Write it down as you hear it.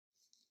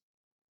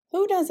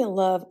Who doesn't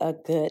love a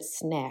good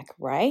snack,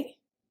 right?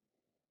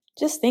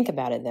 Just think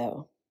about it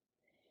though.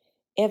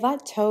 If I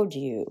told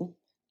you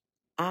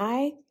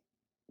I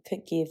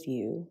could give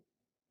you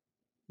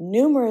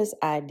numerous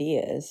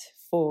ideas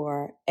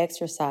for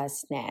exercise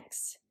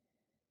snacks,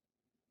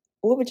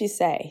 what would you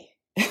say?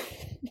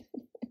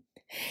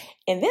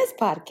 In this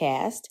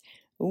podcast,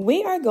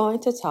 we are going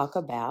to talk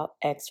about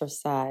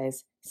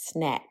exercise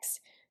snacks.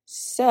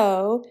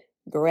 So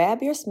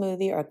grab your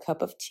smoothie or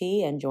cup of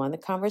tea and join the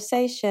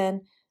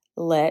conversation.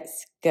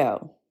 Let's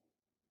go.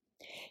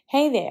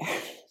 Hey there.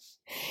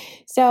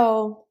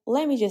 So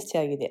let me just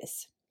tell you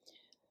this.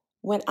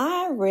 When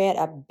I read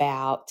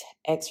about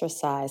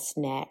exercise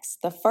snacks,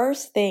 the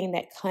first thing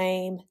that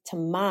came to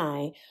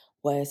mind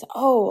was,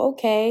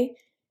 okay,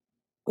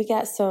 we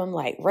got some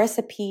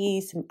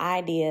recipes, some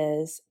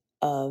ideas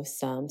of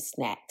some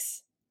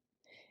snacks.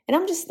 And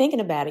I'm just thinking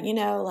about it,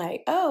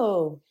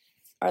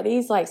 are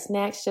these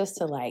snacks just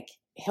to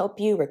help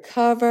you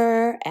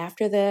recover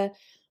after the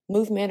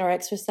movement or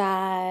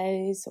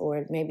exercise,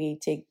 or maybe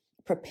to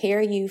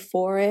prepare you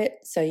for it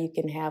so you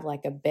can have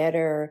a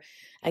better,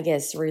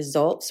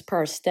 results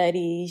per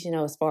studies,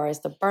 as far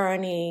as the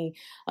burning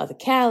of the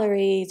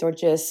calories or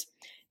just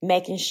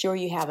making sure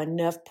you have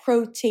enough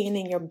protein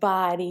in your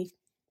body.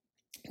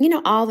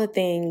 All the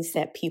things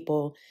that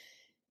people,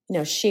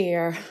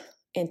 share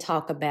and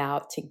talk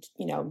about to,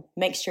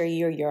 make sure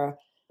you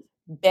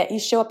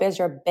show up as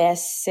your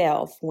best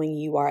self when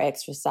you are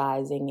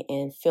exercising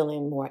and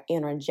feeling more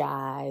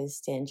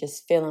energized and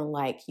just feeling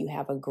like you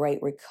have a great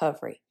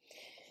recovery.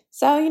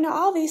 So,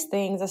 all these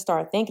things I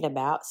started thinking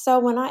about. So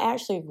when I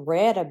actually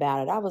read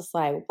about it, I was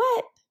like,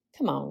 what?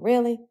 Come on,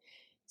 really?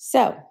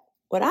 So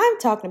what I'm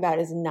talking about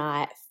is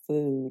not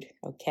food,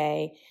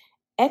 okay?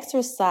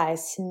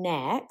 Exercise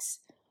snacks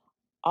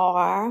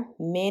are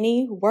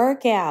mini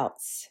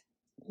workouts.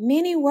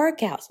 Mini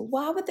workouts.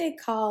 Why would they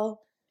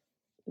call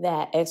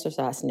that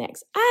exercise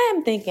snacks?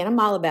 I'm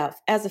all about,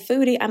 as a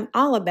foodie, I'm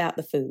all about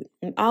the food.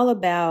 I'm all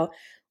about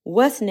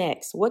what's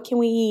next? What can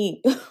we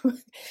eat?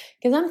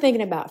 Because I'm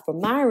thinking about for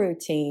my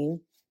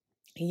routine,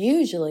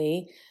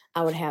 usually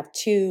I would have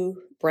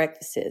 2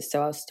 breakfasts.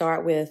 So I'll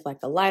start with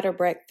a lighter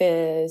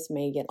breakfast,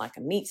 maybe get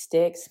a meat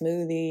stick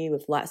smoothie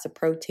with lots of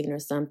protein or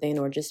something,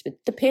 or just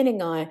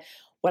depending on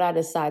what I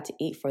decide to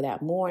eat for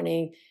that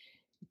morning.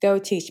 Go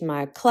teach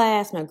my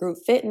class, my group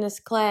fitness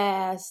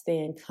class,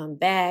 then come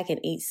back and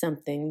eat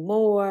something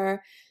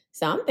more.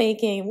 So I'm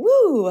thinking,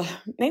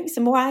 maybe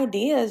some more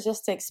ideas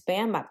just to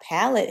expand my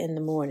palate in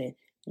the morning.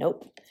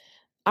 Nope.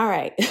 All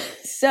right.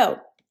 So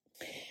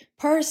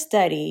per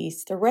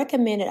studies, the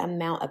recommended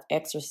amount of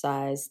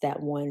exercise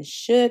that one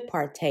should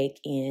partake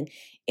in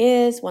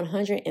is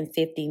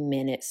 150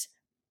 minutes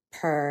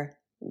per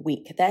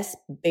week. That's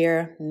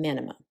bare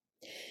minimum.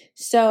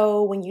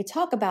 So when you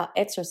talk about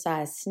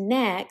exercise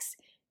snacks,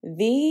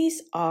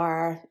 these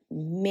are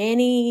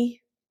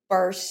many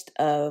bursts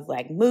of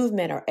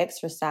movement or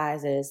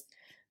exercises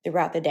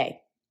throughout the day.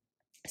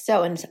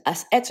 So an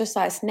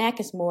exercise snack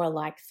is more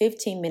like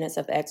 15 minutes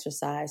of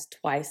exercise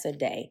twice a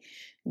day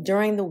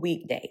during the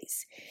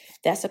weekdays.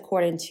 That's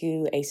according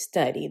to a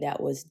study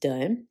that was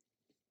done.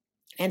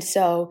 And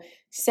so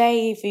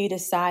say if you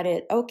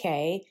decided,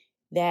 okay,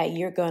 that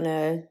you're going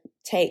to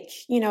take,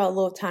 a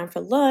little time for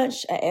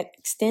lunch, an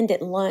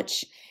extended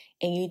lunch,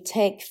 and you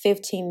take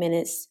 15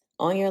 minutes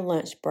on your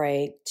lunch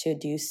break to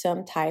do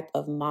some type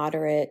of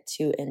moderate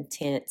to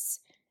intense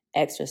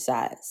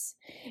exercise.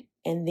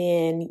 And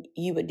then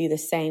you would do the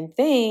same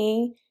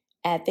thing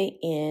at the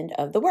end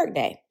of the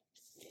workday.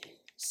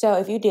 So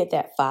if you did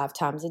that 5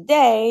 times a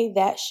day,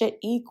 that should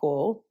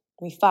equal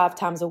 5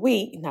 times a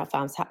week, not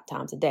 5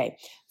 times a day,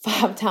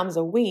 5 times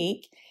a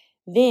week,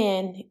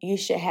 then you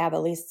should have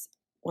at least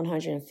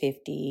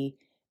 150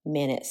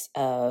 minutes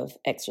of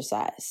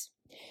exercise.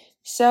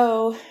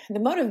 So the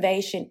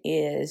motivation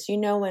is,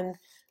 when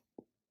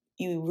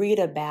you read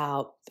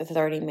about the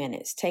 30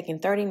 minutes, taking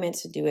 30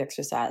 minutes to do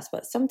exercise,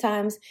 but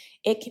sometimes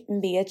it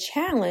can be a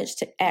challenge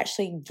to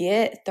actually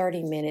get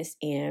 30 minutes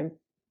in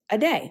a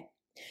day.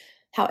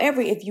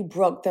 However, if you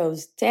broke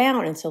those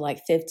down into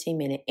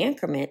 15-minute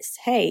increments,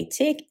 hey,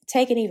 take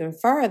it even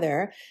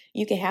further.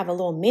 You can have a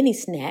little mini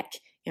snack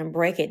and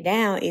break it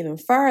down even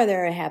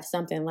further and have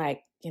something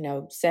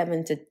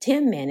 7 to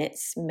 10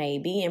 minutes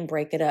maybe, and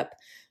break it up,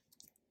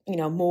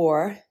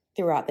 more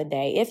throughout the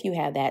day if you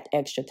have that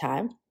extra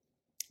time.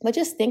 But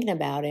just thinking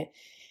about it,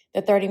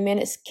 the 30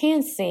 minutes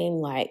can seem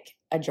like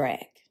a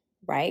drag,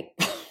 right?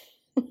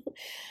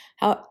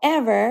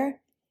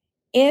 However,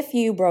 if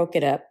you broke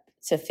it up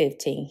to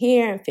 15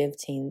 here and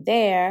 15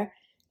 there,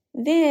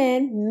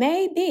 then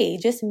maybe,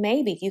 just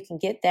maybe, you can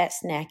get that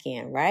snack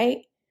in,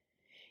 right?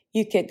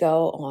 You could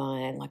go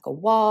on a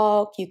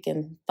walk. You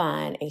can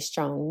find a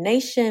Strong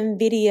Nation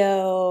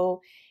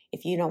video.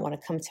 If you don't want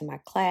to come to my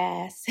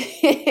class,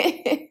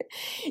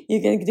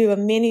 you can do a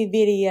mini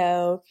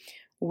video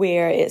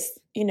where it's,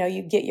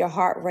 you get your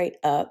heart rate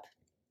up,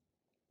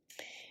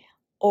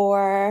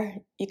 or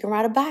you can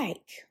ride a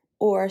bike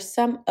or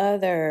some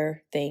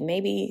other thing,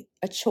 maybe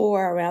a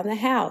chore around the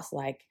house,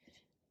 like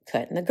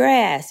cutting the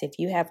grass. If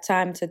you have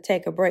time to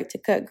take a break to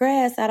cut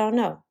grass, I don't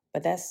know.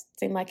 But that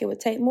seemed like it would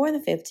take more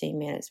than 15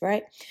 minutes,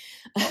 right?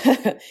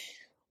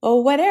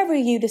 Or whatever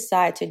you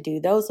decide to do,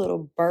 those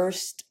little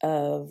bursts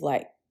of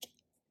like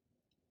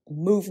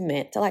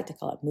movement, I like to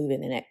call it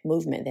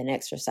movement than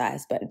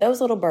exercise, but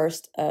those little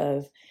bursts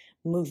of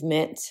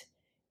movement,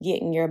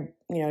 getting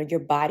your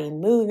body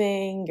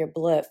moving, your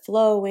blood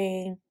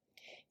flowing,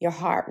 your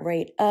heart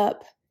rate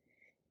up,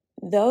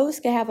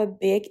 those can have a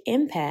big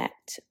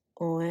impact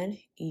on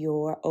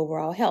your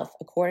overall health,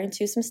 according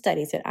to some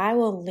studies. And I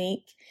will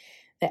link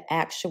the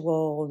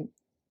actual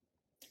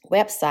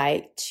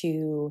website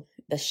to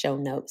the show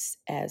notes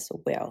as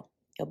well.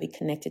 It'll be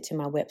connected to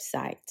my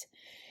website.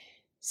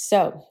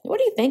 So, what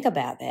do you think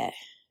about that?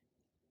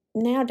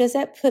 Now, does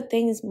that put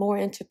things more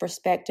into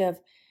perspective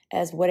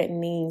as what it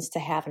means to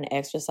have an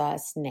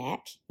exercise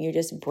snack? You're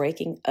just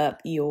breaking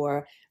up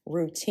your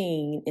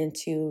routine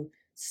into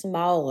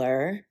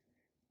smaller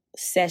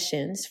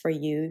sessions for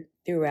you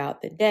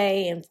throughout the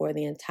day and for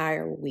the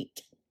entire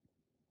week.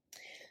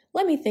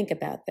 Let me think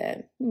about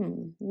that.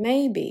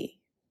 Maybe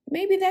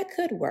that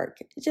could work.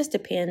 It just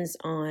depends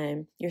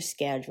on your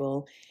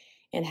schedule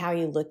and how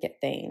you look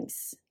at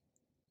things.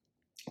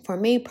 For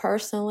me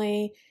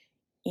personally,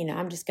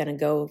 I'm just going to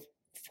go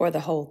for the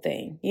whole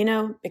thing,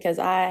 because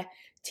I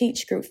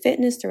teach group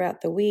fitness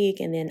throughout the week,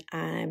 and then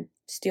I'm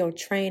still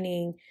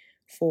training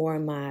for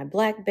my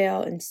black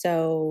belt. And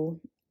so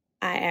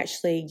I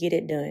actually get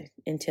it done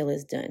until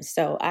it's done.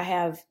 So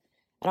I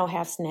don't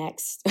have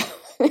snacks.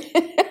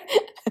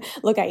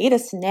 Look, I eat a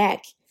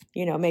snack,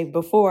 maybe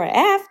before or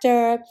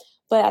after,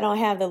 but I don't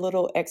have the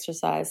little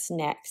exercise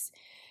snacks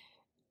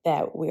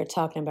that we're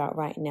talking about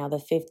right now, the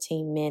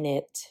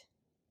 15-minute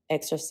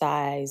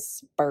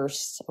exercise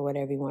bursts or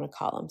whatever you want to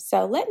call them.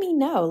 So let me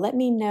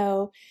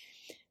know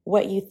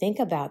what you think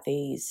about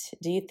these.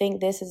 Do you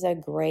think this is a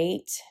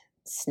great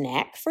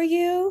snack for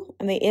you?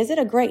 I mean, is it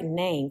a great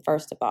name,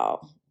 first of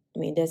all? I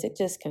mean, does it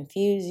just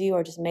confuse you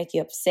or just make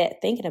you upset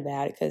thinking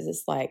about it? Because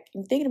it's like,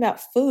 I'm thinking about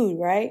food,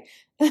 right?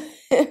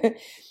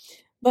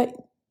 But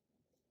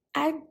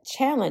I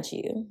challenge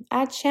you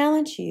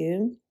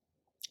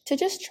to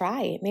just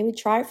try it. Maybe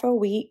try it for a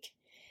week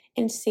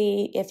and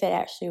see if it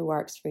actually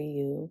works for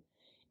you.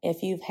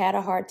 If you've had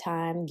a hard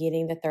time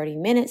getting the 30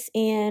 minutes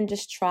in,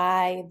 just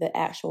try the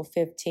actual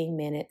 15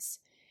 minutes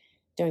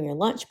during your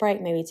lunch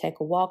break. Maybe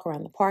take a walk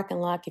around the parking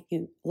lot.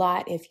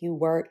 If you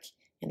work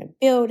in a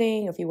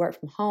building, or if you work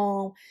from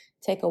home,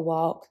 take a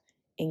walk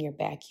in your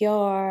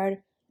backyard,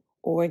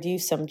 or do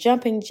some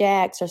jumping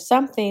jacks or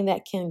something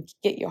that can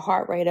get your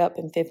heart rate up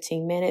in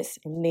 15 minutes.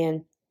 And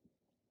then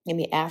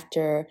maybe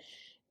after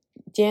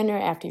dinner,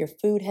 after your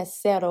food has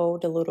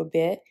settled a little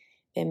bit,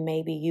 then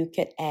maybe you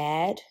could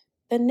add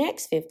the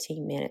next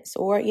 15 minutes,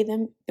 or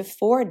even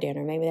before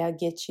dinner. Maybe that'll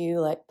get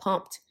you like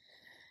pumped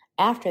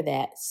after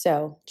that.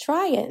 So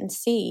try it and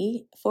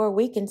see for a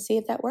week and see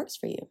if that works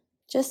for you.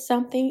 Just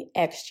something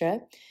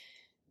extra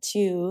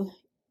to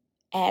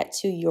add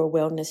to your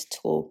wellness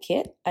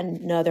toolkit,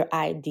 another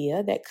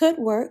idea that could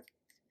work.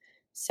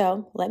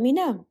 So let me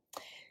know.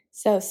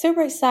 So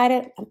super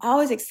excited. I'm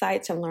always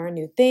excited to learn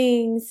new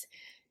things,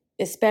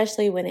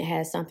 especially when it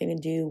has something to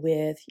do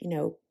with,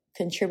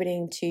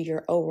 contributing to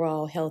your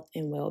overall health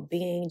and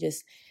well-being,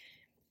 just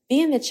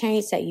being the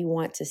change that you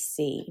want to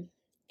see.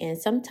 And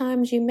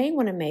sometimes you may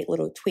want to make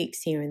little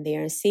tweaks here and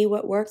there and see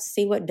what works,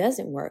 see what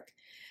doesn't work.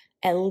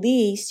 At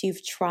least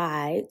you've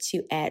tried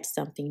to add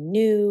something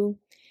new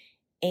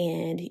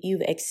and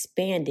you've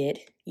expanded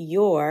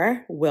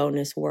your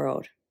wellness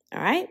world.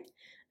 All right?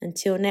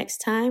 Until next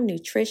time,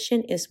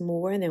 nutrition is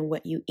more than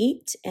what you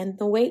eat and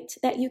the weight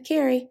that you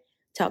carry.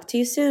 Talk to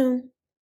you soon.